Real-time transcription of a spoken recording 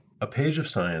A Page of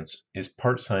Science is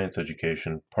part science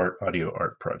education, part audio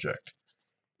art project.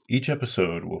 Each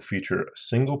episode will feature a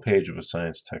single page of a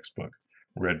science textbook,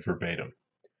 read verbatim.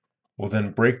 We'll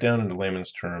then break down into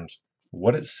layman's terms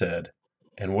what it said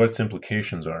and what its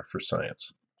implications are for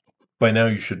science. By now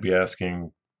you should be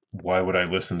asking, why would I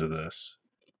listen to this?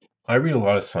 I read a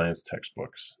lot of science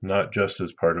textbooks, not just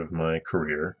as part of my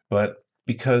career, but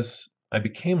because I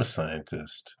became a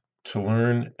scientist to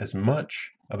learn as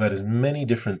much about as many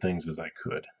different things as I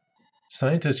could.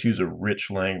 Scientists use a rich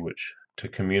language to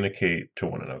communicate to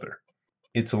one another.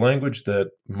 It's a language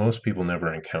that most people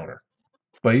never encounter.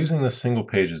 By using this single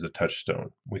page as a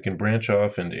touchstone, we can branch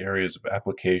off into areas of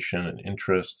application and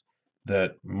interest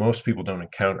that most people don't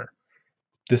encounter.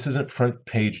 This isn't front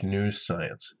page news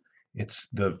science. It's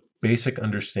the basic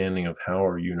understanding of how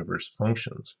our universe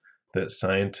functions that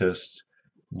scientists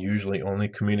usually only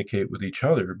communicate with each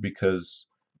other because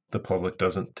the public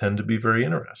doesn't tend to be very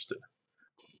interested.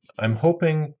 I'm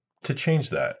hoping to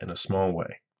change that in a small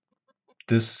way.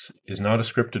 This is not a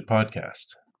scripted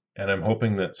podcast, and I'm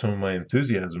hoping that some of my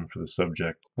enthusiasm for the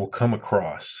subject will come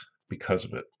across because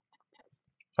of it.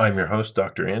 I'm your host,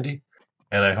 Dr. Andy,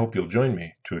 and I hope you'll join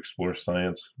me to explore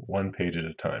science one page at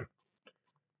a time.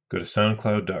 Go to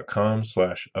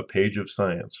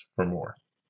soundcloud.com/apageofscience for more.